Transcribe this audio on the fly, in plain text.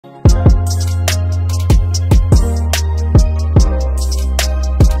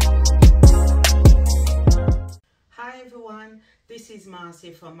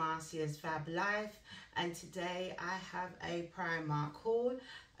Marcia from Marcia's Fab Life, and today I have a Primark haul.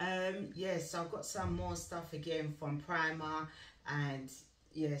 Yes, I've got some more stuff again from Primark, and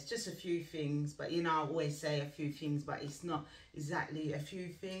yes, just a few things, but you know, I always say a few things, but it's not exactly a few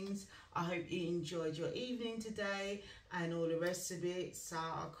things. I hope you enjoyed your evening today and all the rest of it, so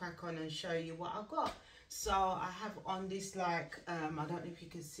I'll crack on and show you what I've got. So I have on this, like, I don't know if you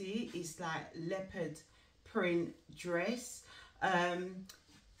can see, it's like leopard print dress.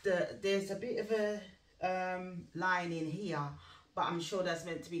 There's a bit of a lining here, but I'm sure that's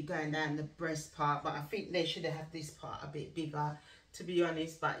meant to be going down the breast part, but I think they should have had this part a bit bigger, to be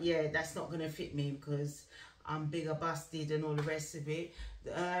honest. But yeah, that's not going to fit me because I'm bigger busted and all the rest of it.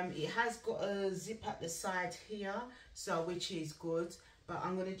 It has got a zip at the side here, so which is good. But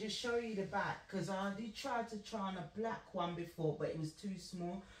I'm going to just show you the back, because I did try on a black one before, but it was too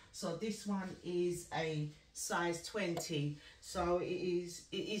small. So this one is a size 20, so it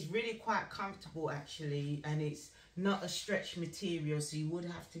is really quite comfortable actually, and it's not a stretch material, so you would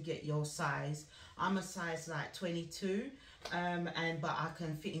have to get your size. I'm a size like 22, but I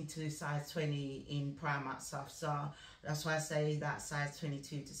can fit into size 20 in Primark stuff, so that's why I say that size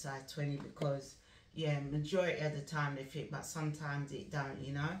 22 to size 20, because yeah, majority of the time they fit, but sometimes it don't,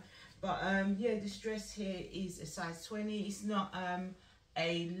 you know. But yeah, this dress here is a size 20. It's not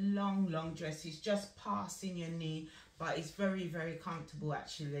a long dress, it's just passing your knee, but it's very comfortable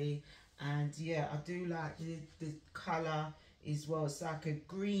actually. And yeah, I do like the color as well. It's like a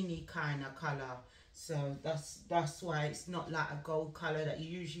greeny kind of color, so that's why it's not like a gold color that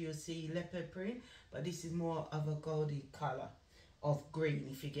you usually see leopard print, but this is more of a goldy color of green,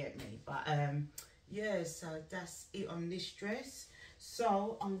 if you get me. But yeah, so that's it on this dress.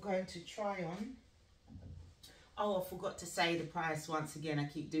 So I'm going to try on. Oh, I forgot to say the price once again. I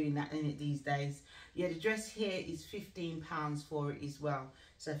keep doing that in it these days. Yeah, the dress here is £15 for it as well.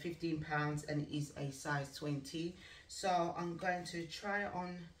 So £15, and it is a size 20. So I'm going to try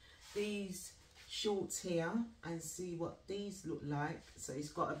on these shorts here and see what these look like. So it's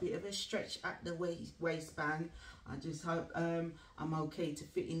got a bit of a stretch at the waistband. I just hope I'm okay to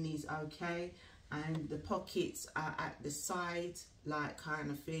fit in these okay. And the pockets are at the side, like kind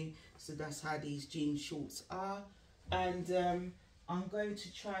of thing. So that's how these jean shorts are. And I'm going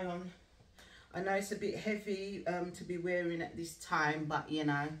to try on, I know it's a bit heavy to be wearing at this time, but you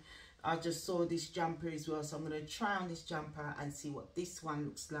know, I just saw this jumper as well, so I'm going to try on this jumper and see what this one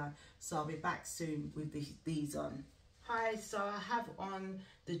looks like. So I'll be back soon with these on. Hi, so I have on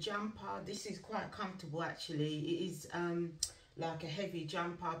the jumper. This is quite comfortable actually. It is like a heavy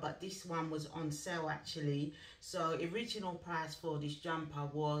jumper, but this one was on sale actually. So original price for this jumper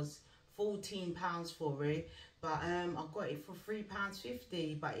was £14 for it, but I got it for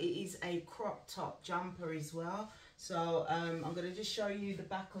 £3.50. But it is a crop top jumper as well. So I'm going to just show you the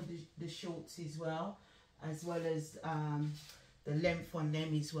back of the shorts as well as the length on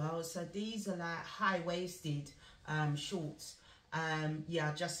them as well. So these are like high-waisted shorts. Yeah,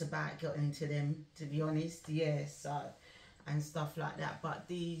 I just about got into them, to be honest. Yeah, so and stuff like that, but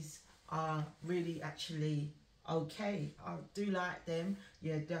these are really actually okay. I do like them.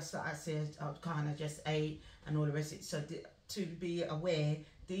 Yeah, just like I said, I kind of just ate and all the rest of it. So to be aware,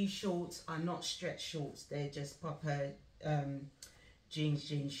 these shorts are not stretch shorts, they're just proper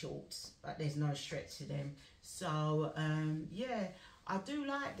jean shorts, but there's no stretch to them. So yeah, I do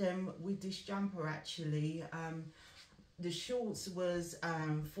like them with this jumper actually. The shorts was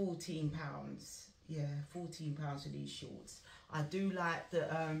 £14. Yeah, £14 for these shorts. I do like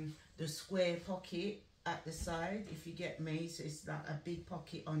the square pocket at the side, if you get me. So it's like a big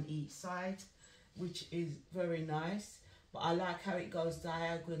pocket on each side, which is very nice. But I like how it goes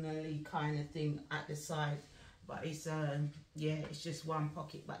diagonally kind of thing at the side. But it's yeah, it's just one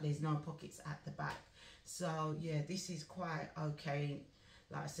pocket, but there's no pockets at the back. So yeah, this is quite okay.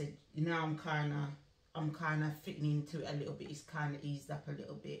 Like I said, now I'm kind of fitting into it a little bit. It's kind of eased up a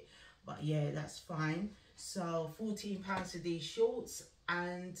little bit. But yeah, that's fine. So £14 for these shorts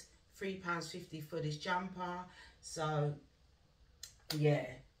and £3.50 for this jumper. So yeah,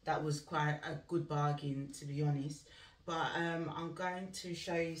 that was quite a good bargain, to be honest. But I'm going to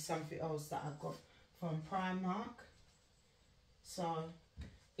show you something else that I got from Primark. So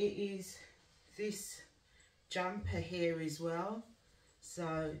it is this jumper here as well.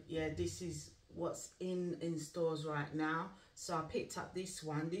 So yeah, this is what's in stores right now. So I picked up this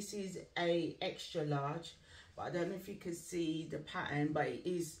one. This is a extra large, but I don't know if you can see the pattern, but it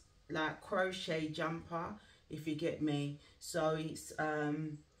is like crochet jumper, if you get me. So it's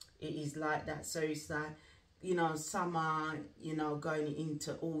it is like that. So it's like, you know, summer, you know, going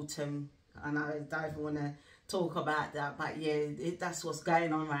into autumn, and I don't even want to talk about that, but yeah, that's what's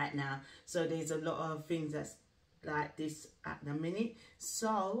going on right now. So there's a lot of things that's like this at the minute,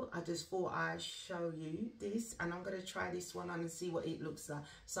 so I just thought I'd show you this, and I'm going to try this one on and see what it looks like.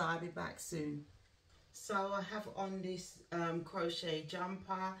 So I'll be back soon. So I have on this crochet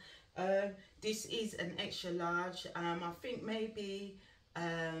jumper. This is an extra large. I think maybe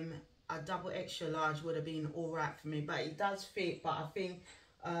a double extra large would have been all right for me, but it does fit. But I think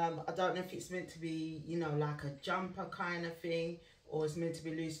I don't know if it's meant to be, you know, like a jumper kind of thing, or it's meant to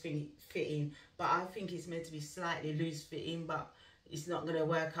be loose fitting. But I think it's meant to be slightly loose fitting, but it's not going to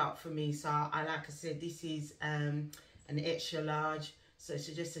work out for me. So like I said, this is an extra large. So it's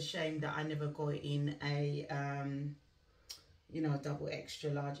just a shame that I never got in a, you know, double extra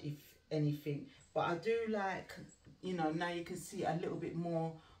large, if anything. But I do like, you know, now you can see a little bit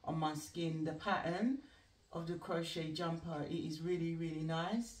more on my skin. The pattern of the crochet jumper, it is really, really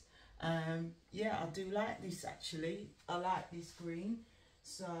nice. Yeah, I do like this actually. I like this green.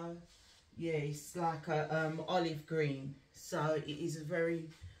 So, yeah, it's like a olive green. So it is a very,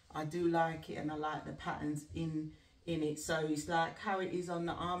 I do like it, and I like the patterns in it. So it's like how it is on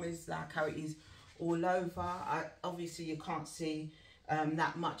the arm is like how it is all over. Obviously you can't see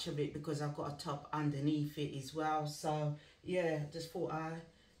that much of it because I've got a top underneath it as well. So yeah, just thought I'd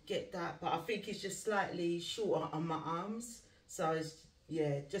get that, but I think it's just slightly shorter on my arms. So it's,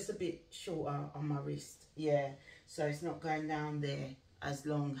 yeah, just a bit shorter on my wrist. Yeah, so it's not going down there as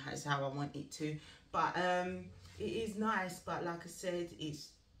long as how I want it to. But it is nice, but like I said, it's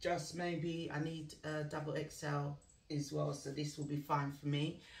just maybe I need a double XL as well, so this will be fine for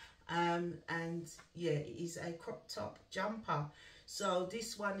me. And yeah, it is a crop top jumper. So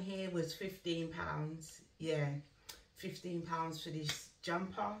this one here was £15. Yeah, £15 for this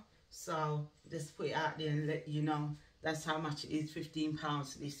jumper. So just put it out there and let you know that's how much it is,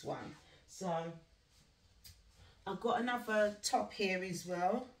 £15 for this one. So I've got another top here as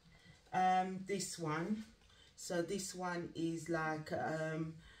well, this one. So this one is like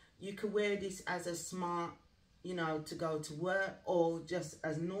you could wear this as a smart, you know, to go to work, or just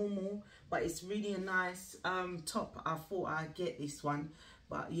as normal, but it's really a nice top. I thought I'd get this one,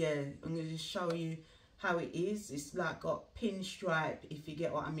 but yeah, I'm going to show you how it is. It's like got pinstripe, if you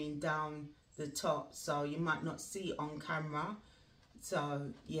get what I mean, down the top, so you might not see it on camera. So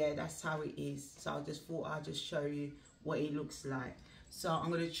yeah, that's how it is. So I just thought I'd just show you what it looks like. So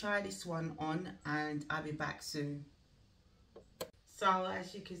I'm going to try this one on and I'll be back soon. So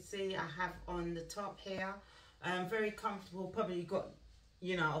as you can see, I have on the top here, very comfortable. Probably got,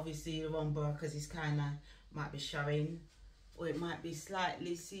 you know, obviously the wrong bra because it's kind of might be showing, or it might be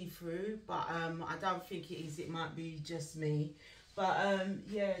slightly see-through, but I don't think it is. It might be just me. But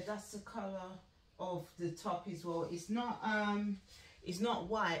yeah, that's the color of the top as well. It's not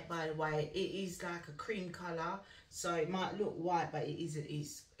white, by the way. It is like a cream color, so it might look white, but it isn't.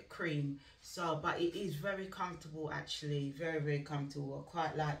 It's cream. So but it is very comfortable, actually, very, very comfortable. I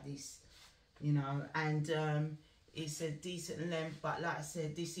quite like this, you know, and it's a decent length, but like I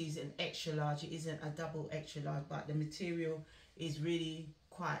said, this is an extra large. It isn't a double extra large, but the material is really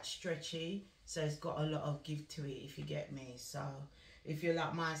quite stretchy, so it's got a lot of give to it, if you get me. So if you're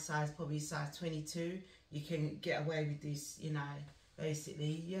like my size, probably size 22, you can get away with this, you know,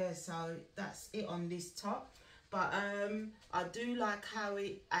 basically. Yeah, so that's it on this top. But I do like how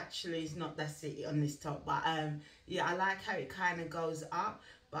it actually is not, that's it on this top, but yeah, I like how it kind of goes up,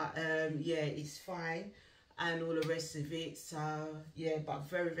 but yeah, it's fine, and all the rest of it. So yeah, but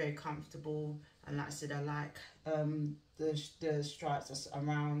very, very comfortable. And like I said, I like the stripes that's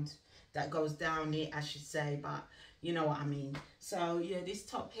around, that goes down it, I should say, but you know what I mean. So yeah, this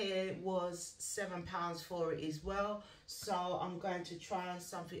top here was £7 for it as well. So I'm going to try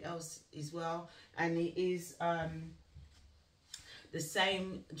something else as well, and it is the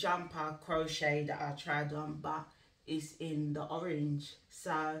same jumper crochet that I tried on, but it's in the orange.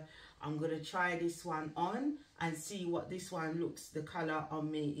 So I'm going to try this one on and see what this one looks, the color on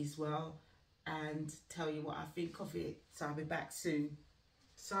me as well, and tell you what I think of it. So I'll be back soon.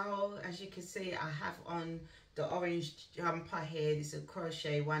 So as you can see, I have on the orange jumper here. This is a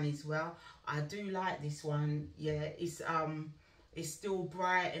crochet one as well. I do like this one. Yeah, it's still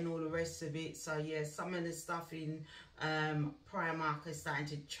bright and all the rest of it. So yeah, some of the stuff in Primark is starting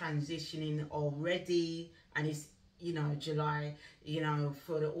to transition in already, and it's, you know, July, you know,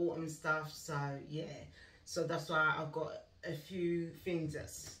 for the autumn stuff. So yeah, so that's why I've got a few things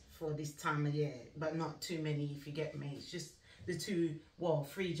that's for this time of year, but not too many, if you get me. It's just the two, well,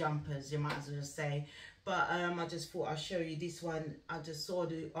 3 jumpers, you might as well say. But I just thought I'd show you this one. I just saw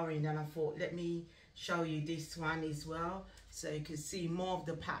the orange and I thought let me show you this one as well, so you can see more of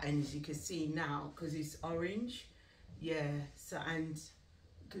the patterns. You can see now because it's orange. Yeah, so and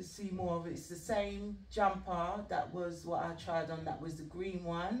you can see more of it. It's the same jumper that was what I tried on, that was the green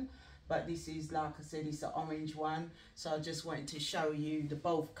one, but this is, like I said, it's an orange one. So I just wanted to show you the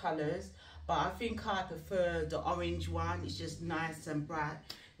both colors, but I think I prefer the orange one. It's just nice and bright,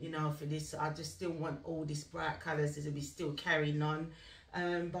 you know. For this, I just still want all these bright colors to be still carrying on.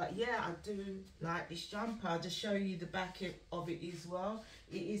 But yeah, I do like this jumper. I'll just show you the back of it as well.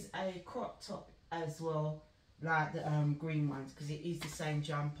 It is a crop top as well, like the green ones, because it is the same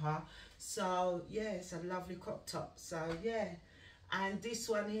jumper. So yeah, it's a lovely crop top. So yeah, and this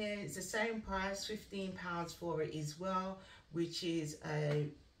one here is the same price, £15 for it as well, which is a,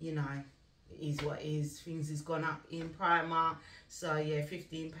 you know, it is what it is. Things has gone up in Primark, so yeah,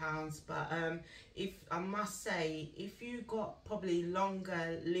 £15. But if I must say, if you got probably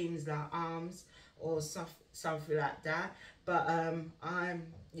longer limbs like arms or something like that, but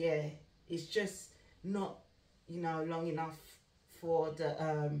yeah, it's just not, you know, long enough for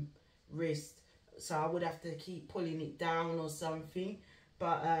the wrist, so I would have to keep pulling it down or something.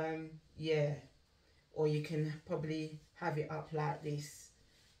 But yeah, or you can probably have it up like this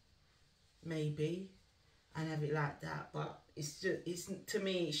maybe and have it like that, but it's just, it's, to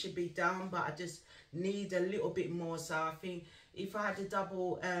me it should be down, but I just need a little bit more. So I think if I had a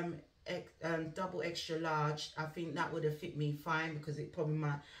double extra large, I think that would have fit me fine, because it probably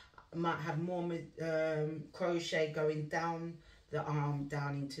might have more crochet going down the arm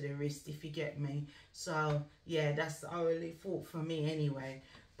down into the wrist, if you get me. So yeah, that's the only thought for me anyway.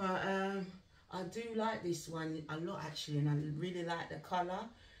 But I do like this one a lot actually, and I really like the colour.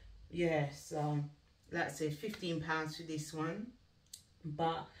 Yeah, so that's it, £15 for this one.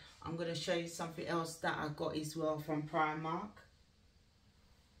 But I'm going to show you something else that I got as well from Primark,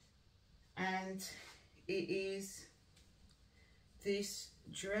 and it is this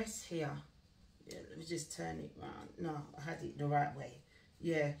dress here. Yeah, let me just turn it round. No, I had it the right way.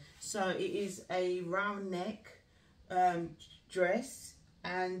 Yeah, so it is a round neck dress,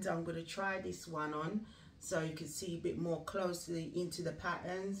 and I'm going to try this one on so you can see a bit more closely into the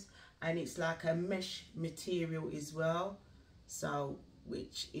patterns. And it's like a mesh material as well, so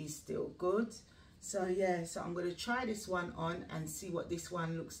which is still good. So yeah, so I'm going to try this one on and see what this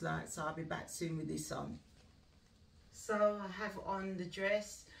one looks like. So I'll be back soon with this on. So I have on the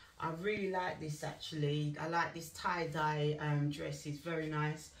dress. I really like this actually. I like this tie-dye dress. It's very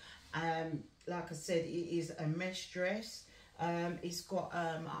nice. Like I said, it is a mesh dress. It's got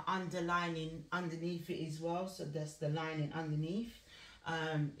an underlining underneath it as well, so that's the lining underneath.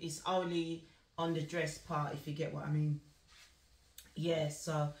 It's only on the dress part, if you get what I mean. Yeah,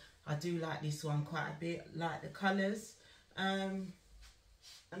 so I do like this one quite a bit, like the colours and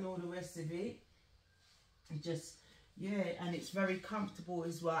all the rest of it. Just, yeah, and it's very comfortable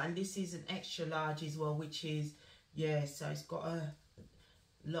as well. And this is an extra large as well, which is, yeah, so it's got a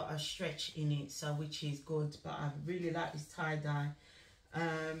lot of stretch in it, so which is good. But I really like this tie-dye.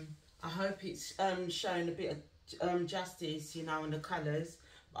 I hope it's showing a bit of justice, you know, in the colours.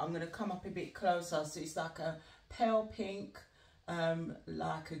 But I'm going to come up a bit closer. So it's like a pale pink,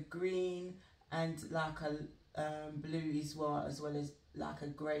 like a green, and like a blue as well as like a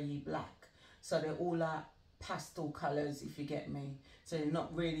grey black. So they're all like pastel colours, if you get me. So they're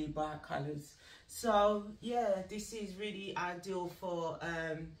not really bright colours. So yeah, this is really ideal for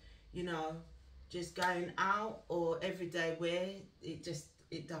you know, just going out or everyday wear.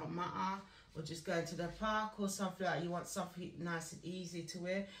 It don't matter. Or just going to the park or something like, you want something nice and easy to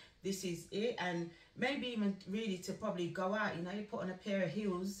wear. This is it. And maybe even really to probably go out, you know, you put on a pair of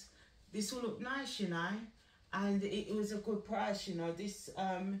heels, this will look nice, you know. And it was a good price, you know. This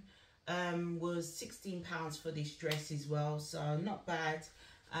was £16 for this dress as well, so not bad.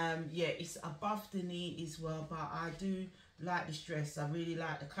 Yeah, it's above the knee as well, but I do like this dress. I really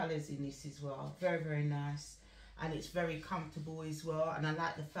like the colours in this as well. Very, very nice. And it's very comfortable as well. And I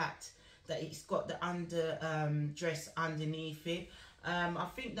like the fact that it's got the dress underneath it. I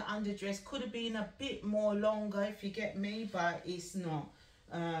think the underdress could have been a bit more longer, if you get me, but it's not.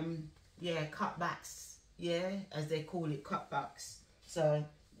 Yeah, cutbacks, yeah, as they call it, cutbacks. So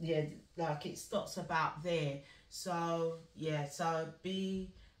yeah, like it stops about there. So yeah, so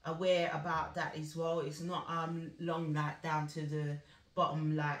be aware about that as well. It's not long like down to the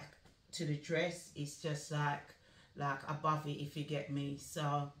bottom, like to the dress. It's just like above it, if you get me.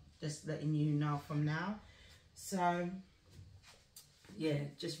 So just letting you know from now. So yeah,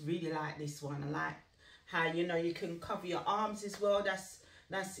 just really like this one. I like how, you know, you can cover your arms as well. That's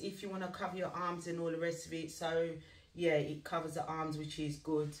That's if you want to cover your arms and all the rest of it. So yeah, it covers the arms, which is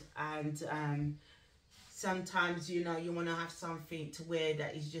good. And sometimes, you know, you want to have something to wear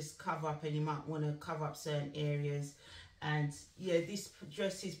that is just cover up, and you might want to cover up certain areas. And yeah, this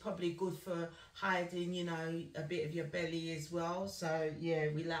dress is probably good for hiding, you know, a bit of your belly as well. So yeah,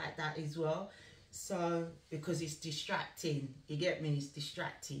 we like that as well. So because it's distracting, you get me, it's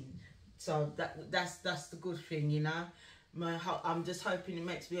distracting. So that's the good thing, you know. I'm just hoping it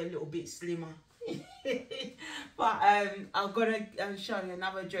makes me a little bit slimmer. But I'm gonna show you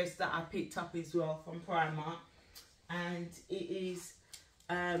another dress that I picked up as well from Primark, and it is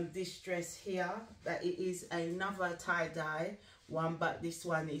this dress here. That it is another tie-dye one, but this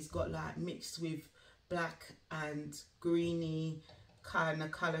one is got like mixed with black and greeny kind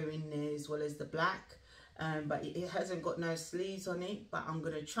of colour in there, as well as the black. But it hasn't got no sleeves on it. But I'm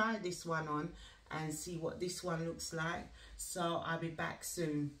gonna try this one on and see what this one looks like. So I'll be back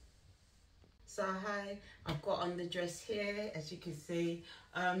soon. So hi, I've got on the dress here, as you can see.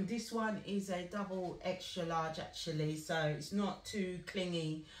 This one is a double extra large actually, so it's not too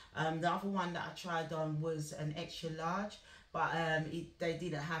clingy. The other one that I tried on was an extra large, but they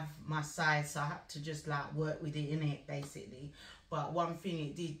didn't have my size, so I had to just like work with it in it basically. But one thing,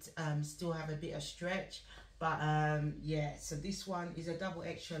 it did still have a bit of stretch. But yeah, so this one is a double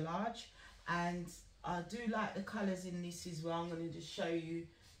extra large, and I do like the colours in this as well. I'm going to just show you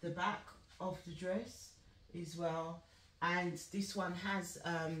the back of the dress as well, and this one has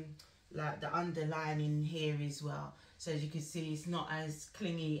like the underlining here as well. So as you can see, it's not as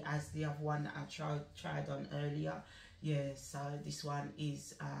clingy as the other one that I tried on earlier. Yeah, so this one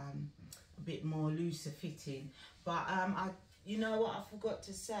is a bit more looser fitting. But you know what I forgot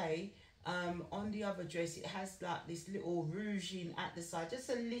to say, on the other dress it has like this little ruching at the side,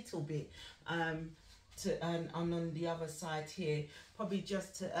 just a little bit, and on the other side here, probably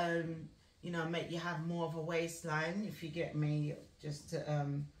just to you know, make you have more of a waistline, if you get me, just to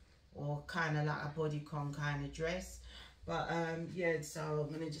or kind of like a bodycon kind of dress. But yeah, so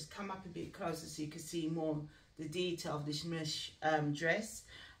I'm gonna just come up a bit closer so you can see more the detail of this mesh dress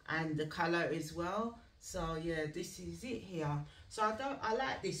and the color as well. So yeah, this is it here. So I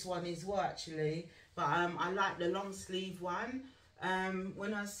like this one as well actually, but I like the long sleeve one.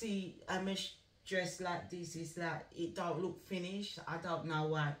 When I see a mesh dress like this, it's like it don't look finished. I don't know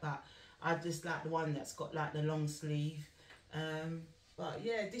why, but I just like the one that's got like the long sleeve. But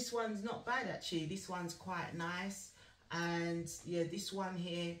yeah, this one's not bad actually. This one's quite nice. And yeah, this one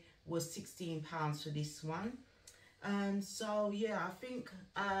here was £16 for this one. So yeah, I think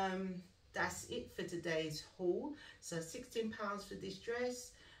that's it for today's haul. So £16 for this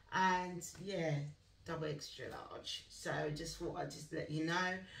dress, and yeah, double extra large. So just thought I'd just let you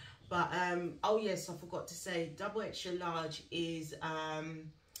know. But oh yes, I forgot to say, double extra large is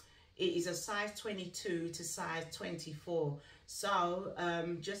it is a size 22 to size 24. So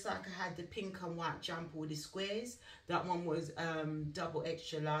just like I had the pink and white jumper with the squares, that one was double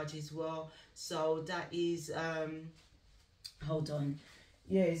extra large as well. So that is hold on,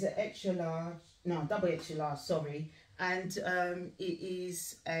 yeah, it's an extra large, no, double extra large, sorry. And it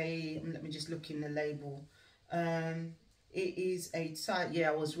is a, let me just look in the label, it is a size,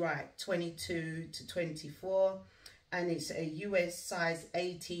 yeah, I was right, 22 to 24. And it's a US size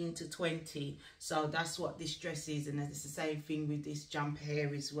 18 to 20. So that's what this dress is. And it's the same thing with this jumper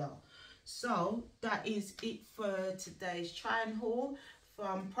here as well. So that is it for today's try and haul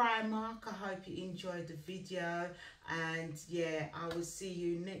from Primark. I hope you enjoyed the video. And yeah, I will see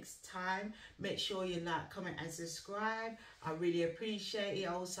you next time. Make sure you like, comment and subscribe. I really appreciate it.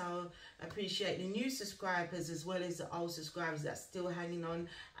 I also appreciate the new subscribers as well as the old subscribers that's still hanging on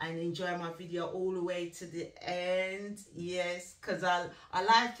and enjoy my video all the way to the end. Yes, because I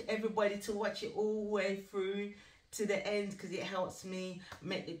like everybody to watch it all the way through to the end, because it helps me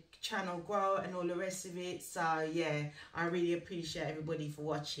make the channel grow and all the rest of it. So yeah, I really appreciate everybody for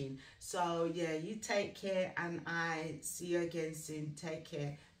watching. So yeah, you take care, and I see you again soon. Take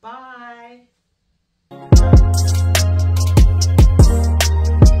care. Bye.